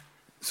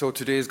So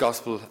today's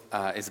gospel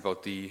is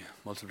about the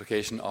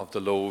multiplication of the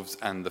loaves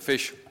and the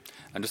fish.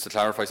 And just to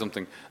clarify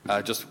something,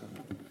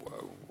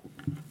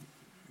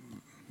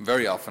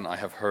 very often I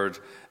have heard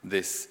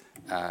this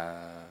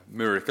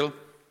miracle.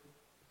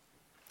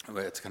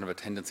 It's kind of a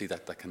tendency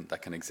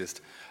that can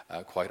exist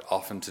quite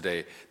often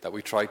today, that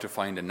we try to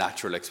find a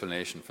natural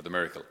explanation for the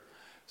miracle.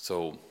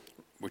 So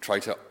we try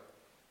to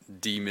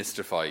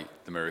demystify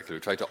the miracle.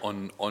 We try to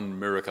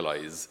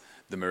unmiracleize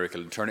the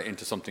miracle and turn it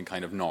into something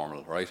kind of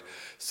normal, right?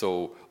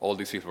 So all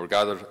these people were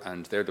gathered,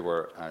 and there they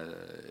were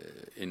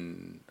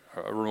in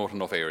a remote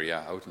enough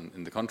area out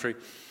in the country.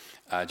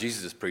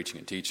 Jesus is preaching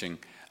and teaching,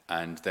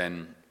 and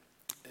then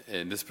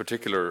in this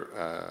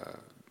particular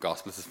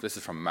gospel, this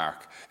is from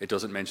Mark, it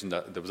doesn't mention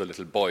that there was a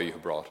little boy who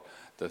brought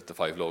the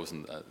 5 loaves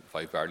and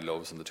 5 barley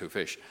loaves and the 2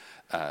 fish.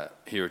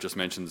 Here it just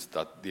mentions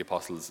that the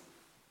apostles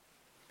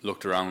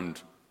looked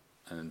around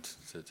and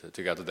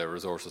to gather their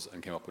resources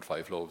and came up with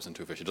 5 loaves and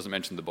 2 fish. It doesn't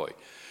mention the boy.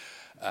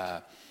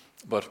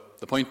 But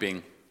the point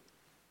being,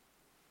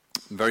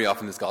 very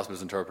often this gospel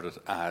is interpreted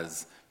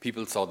as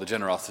people saw the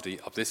generosity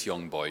of this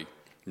young boy,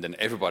 and then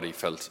everybody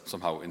felt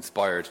somehow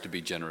inspired to be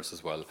generous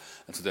as well.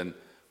 And so then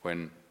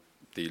when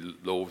the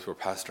loaves were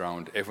passed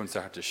around, everyone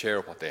started to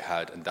share what they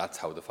had, and that's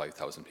how the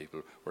 5,000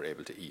 people were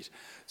able to eat.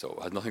 So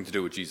it had nothing to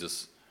do with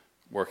Jesus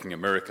working a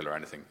miracle or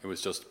anything. It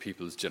was just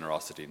people's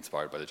generosity,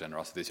 inspired by the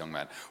generosity of this young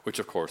man, which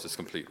of course is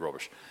complete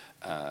rubbish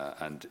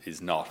and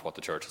is not what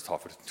the church has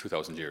taught for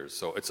 2,000 years.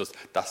 So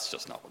that's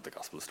just not what the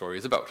gospel story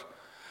is about.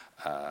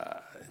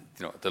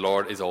 The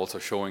Lord is also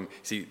showing,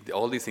 see,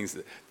 all these things,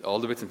 all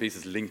the bits and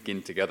pieces link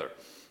in together.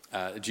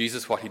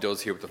 Jesus, what he does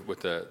here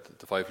with the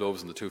 5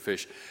 loaves and the 2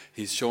 fish,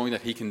 he's showing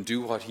that he can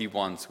do what he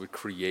wants with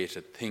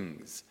created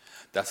things.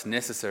 That's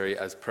necessary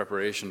as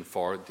preparation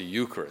for the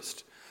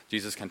Eucharist.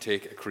 Jesus can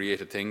take a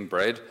created thing,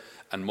 bread,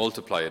 and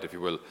multiply it, if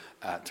you will,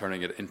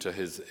 turning it into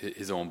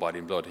his own body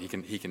and blood. He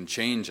can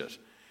change it.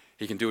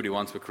 He can do what he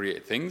wants with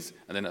created things,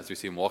 and then as we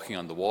see him walking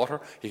on the water,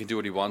 he can do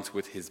what he wants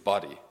with his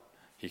body.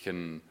 He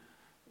can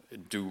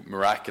do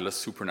miraculous,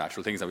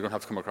 supernatural things that we don't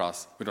have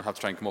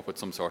to try and come up with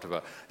some sort of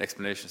an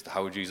explanation as to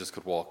how Jesus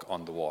could walk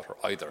on the water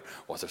either.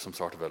 Was there some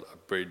sort of a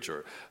bridge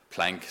or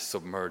plank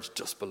submerged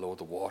just below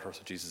the water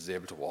so Jesus is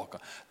able to walk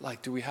on?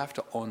 Do we have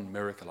to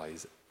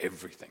unmiracleize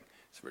everything?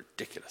 It's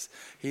ridiculous.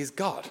 He's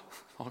God,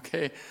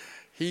 okay?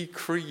 He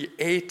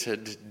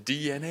created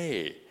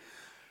DNA.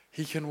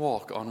 He can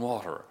walk on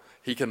water.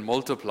 He can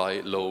multiply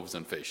loaves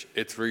and fish.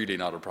 It's really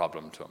not a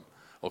problem to him,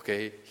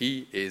 okay?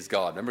 He is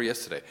God. Remember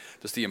yesterday,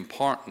 just the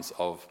importance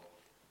of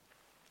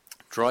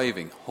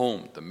driving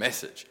home the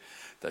message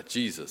that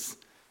Jesus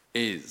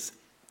is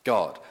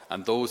God.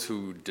 And those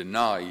who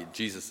deny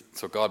Jesus,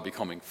 so God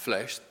becoming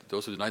flesh,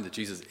 those who deny that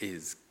Jesus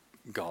is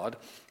God,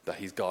 that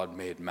he's God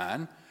made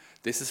man,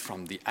 this is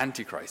from the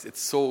Antichrist.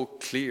 It's so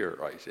clear,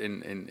 right,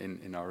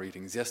 in our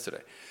readings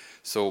yesterday.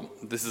 So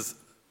this is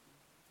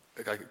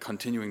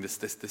continuing this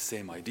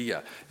same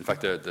idea. In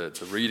fact,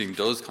 the reading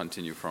does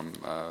continue from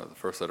the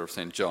first letter of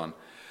St. John,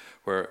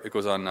 where it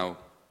goes on now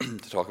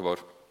to talk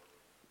about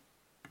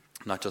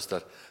not just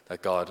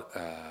that God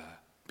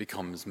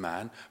becomes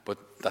man, but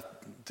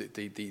that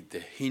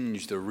the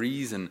hinge, the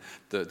reason,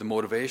 the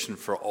motivation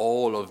for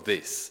all of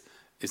this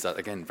is that,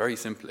 again, very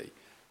simply,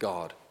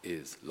 God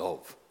is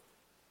love.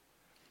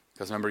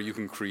 Because remember, you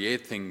can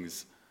create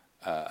things,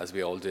 as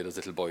we all did as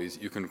little boys,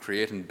 you can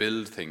create and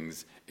build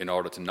things in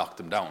order to knock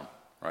them down,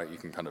 right? You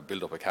can kind of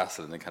build up a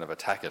castle and then kind of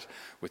attack it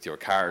with your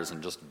cars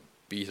and just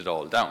beat it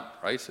all down,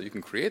 right? So you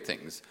can create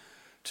things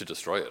to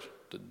destroy it.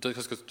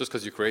 Just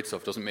because you create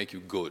stuff doesn't make you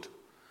good,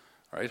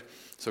 right?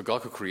 So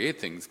God could create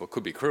things but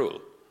could be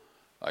cruel.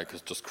 I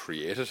could just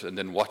create it and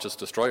then watch us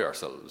destroy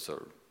ourselves,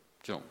 or,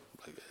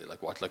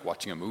 like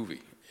watching a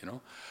movie,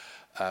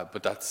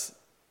 But that's...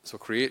 So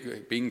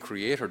being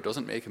creator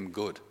doesn't make him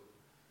good.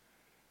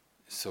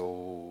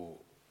 So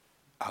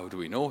how do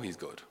we know he's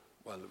good?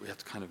 Well, we have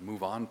to kind of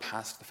move on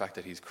past the fact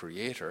that he's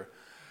creator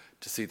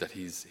to see that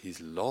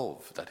he's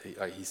love, that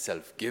he's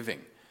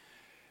self-giving.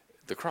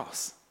 The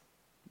cross.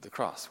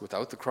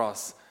 Without the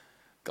cross,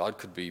 God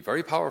could be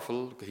very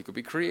powerful, he could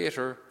be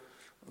creator,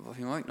 but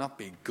he might not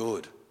be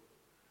good.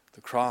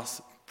 The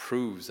cross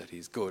proves that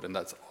he's good, and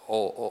that's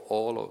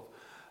all of...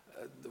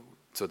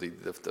 So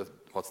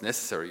what's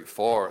necessary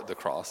for the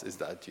cross is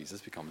that Jesus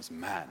becomes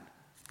man.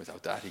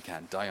 Without that, he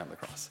can't die on the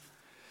cross.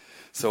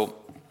 So,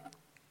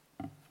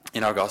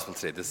 in our gospel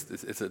today, it's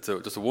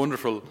just a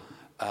wonderful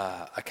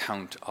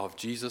account of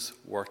Jesus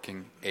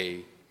working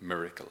a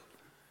miracle.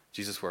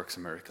 Jesus works a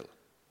miracle.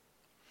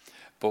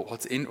 But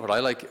what's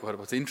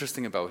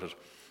interesting about it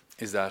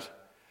is that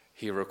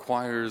he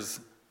requires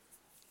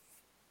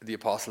the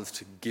apostles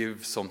to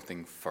give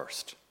something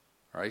first.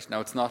 Right? Now,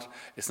 it's not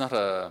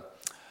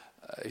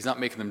he's not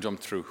making them jump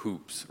through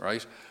hoops,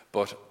 right?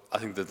 But I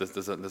think that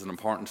there's an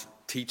important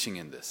teaching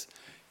in this.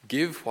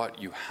 Give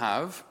what you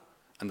have,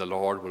 and the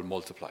Lord will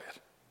multiply it.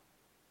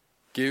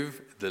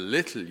 Give the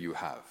little you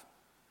have,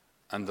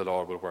 and the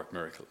Lord will work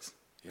miracles.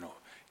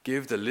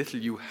 Give the little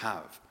you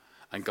have,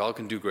 and God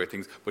can do great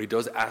things, but he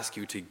does ask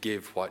you to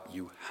give what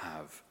you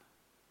have.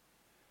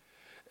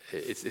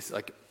 it's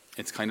like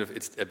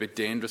it's a bit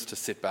dangerous to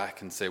sit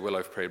back and say, well,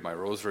 I've prayed my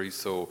rosary,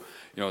 so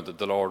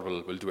the Lord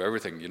will do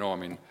everything. I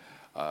mean,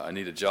 I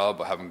need a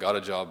job, I haven't got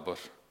a job, but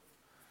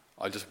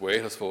I'll just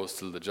wait, I suppose,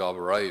 till the job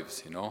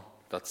arrives.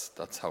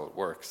 That's how it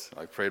works.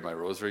 I prayed my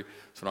rosary,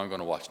 so now I'm going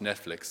to watch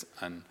Netflix,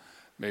 and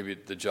maybe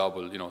the job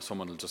will,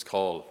 someone will just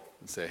call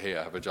and say, hey,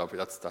 I have a job.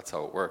 That's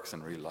how it works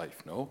in real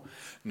life.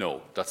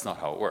 No, that's not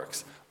how it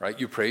works, right?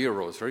 You pray your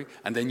rosary,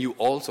 and then you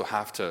also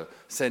have to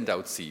send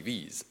out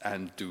CVs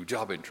and do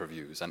job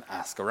interviews and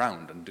ask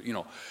around, and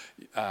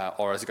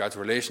or as regards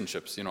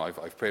relationships,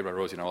 I've prayed my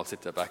rosary, I'll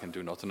sit there back and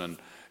do nothing, and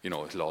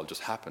it'll all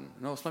just happen.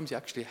 No, sometimes you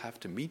actually have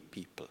to meet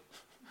people,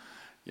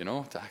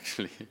 to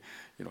actually,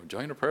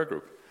 join a prayer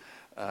group.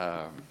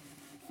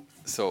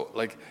 So,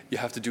 you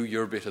have to do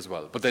your bit as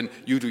well. But then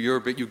you do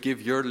your bit, you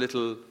give your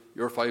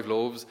 5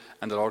 loaves,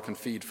 and the Lord can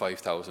feed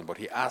 5,000. But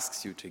he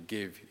asks you to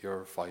give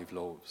your 5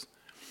 loaves.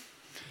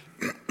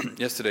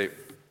 Yesterday,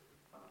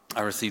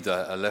 I received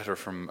a letter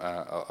from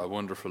a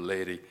wonderful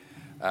lady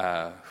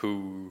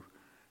who,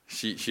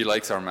 she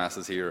likes our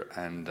masses here,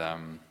 and I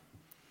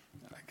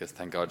guess,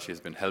 thank God, she has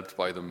been helped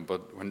by them.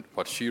 But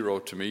what she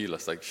wrote to me,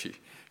 it's like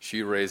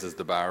she raises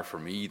the bar for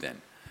me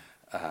then,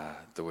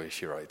 the way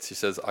she writes. She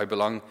says, I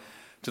belong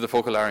to the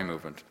Focolare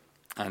movement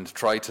and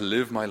try to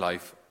live my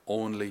life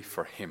only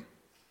for him,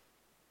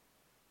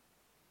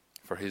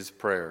 for his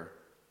prayer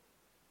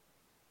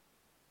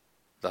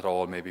that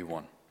all may be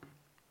one.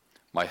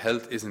 My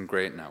health isn't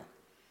great now,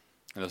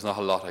 and there's not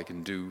a lot I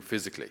can do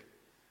physically,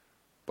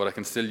 but I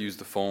can still use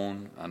the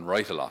phone and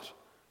write a lot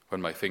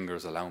when my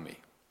fingers allow me,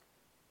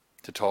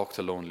 to talk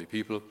to lonely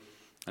people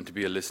and to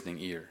be a listening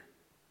ear.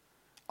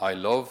 I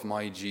love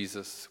my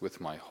Jesus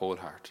with my whole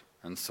heart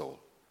and soul,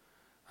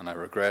 and I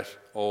regret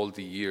all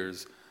the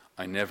years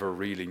I never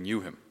really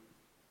knew him.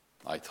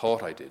 I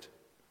thought I did.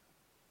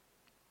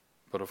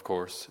 But of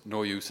course,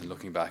 no use in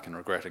looking back and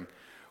regretting.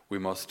 We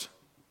must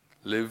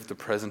live the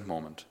present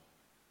moment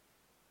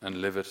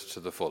and live it to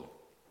the full.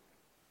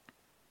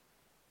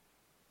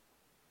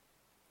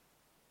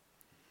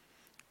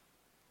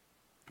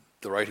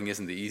 The writing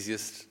isn't the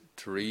easiest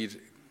to read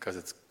because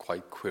it's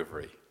quite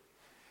quivery.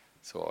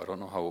 So I don't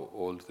know how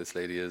old this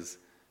lady is,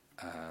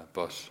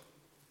 but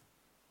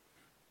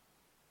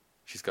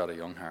she's got a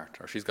young heart,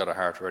 or she's got a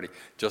heart already.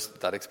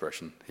 Just that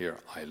expression here,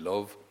 I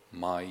love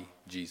my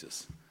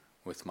Jesus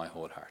with my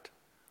whole heart.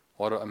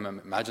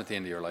 Imagine at the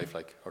end of your life,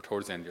 or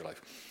towards the end of your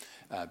life,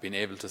 being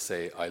able to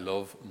say, I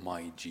love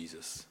my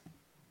Jesus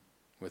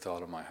with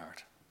all of my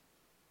heart.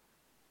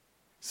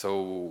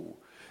 So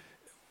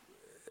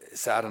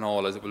sad and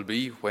all as it will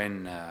be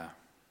when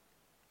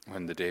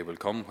the day will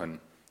come when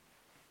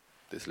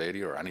this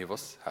lady or any of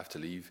us have to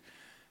leave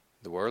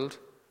the world,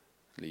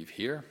 leave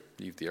here,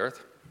 leave the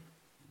earth.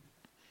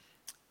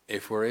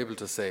 If we're able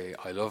to say,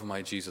 I love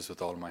my Jesus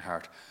with all my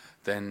heart,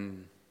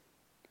 then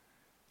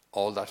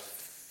all that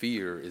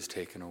fear is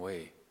taken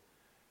away.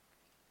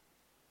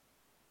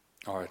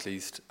 Or at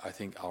least, I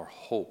think our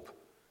hope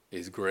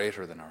is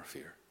greater than our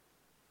fear.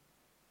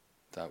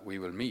 That we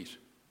will meet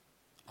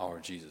our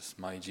Jesus,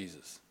 my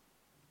Jesus,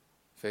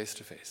 face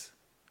to face.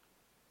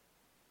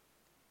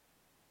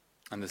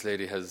 And this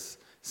lady has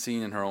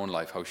seen in her own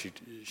life how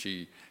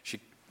she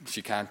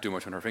can't do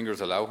much. When her fingers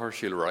allow her,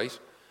 she'll write,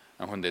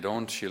 and when they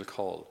don't, she'll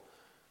call.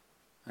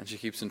 And she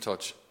keeps in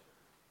touch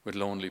with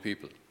lonely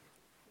people.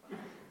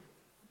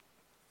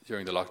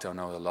 During the lockdown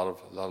now, a lot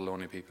of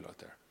lonely people out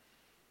there.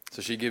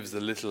 So she gives the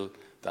little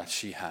that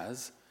she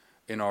has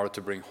in order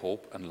to bring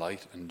hope and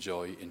light and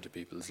joy into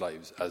people's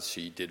lives, as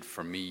she did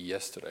for me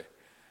yesterday.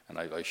 And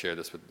I share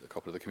this with a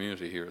couple of the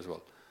community here as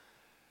well.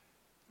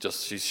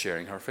 Just she's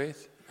sharing her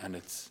faith, and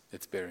it's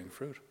bearing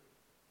fruit.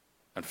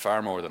 And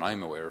far more than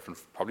I'm aware of, and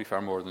probably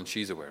far more than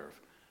she's aware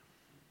of.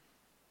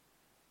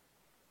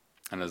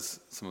 And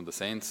as some of the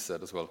saints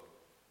said as well,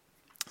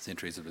 St.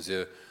 Teresa of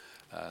Lisieux,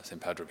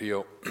 St. Padre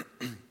Pio,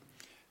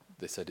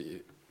 they said,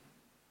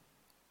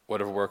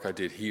 whatever work I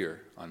did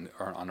here on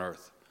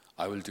earth,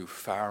 I will do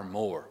far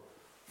more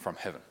from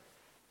heaven.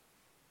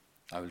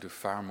 I will do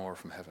far more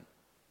from heaven.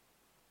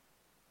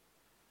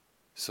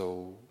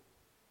 So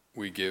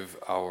we give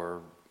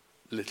our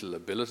little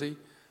ability,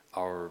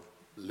 our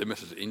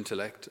limited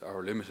intellect,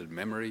 our limited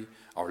memory,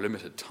 our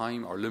limited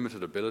time, our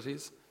limited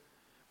abilities.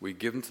 We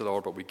give them to the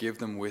Lord, but we give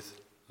them with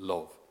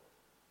love.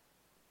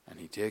 And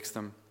he takes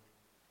them,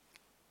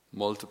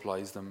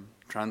 multiplies them,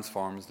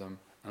 transforms them,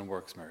 and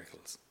works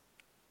miracles.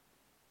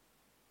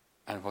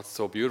 And what's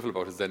so beautiful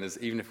about it then is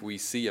even if we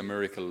see a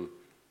miracle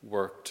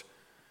worked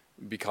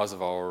because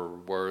of our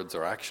words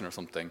or action or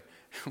something,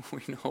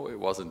 we know it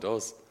wasn't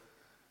us.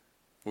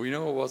 We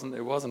know it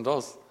wasn't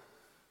us.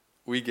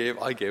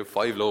 I gave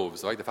 5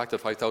 loaves. Right? The fact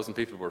that 5,000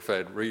 people were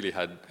fed really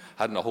hadn't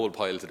a whole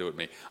pile to do with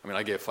me. I mean,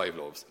 I gave 5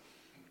 loaves.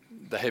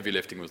 The heavy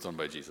lifting was done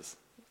by Jesus.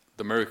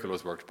 The miracle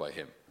was worked by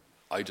him.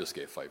 I just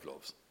gave 5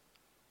 loaves.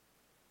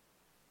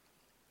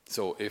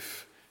 So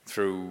if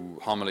through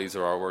homilies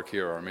or our work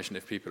here or our mission,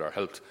 if people are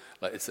helped,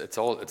 it's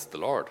the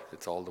Lord.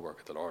 It's all the work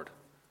of the Lord.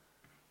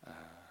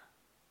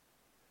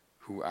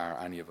 Who are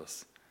any of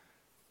us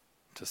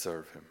to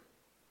serve him.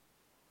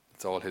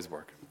 It's all his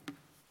work.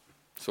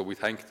 So we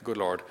thank the good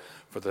Lord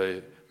for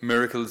the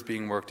miracles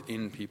being worked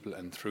in people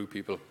and through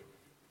people.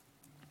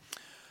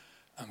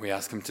 And we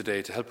ask him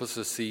today to help us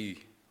to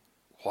see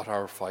what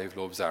our 5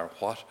 loaves are,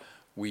 what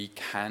we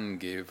can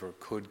give or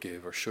could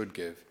give or should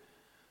give,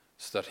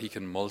 so that he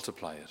can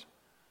multiply it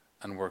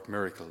and work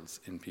miracles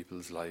in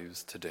people's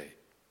lives today.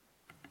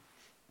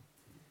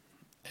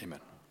 Amen.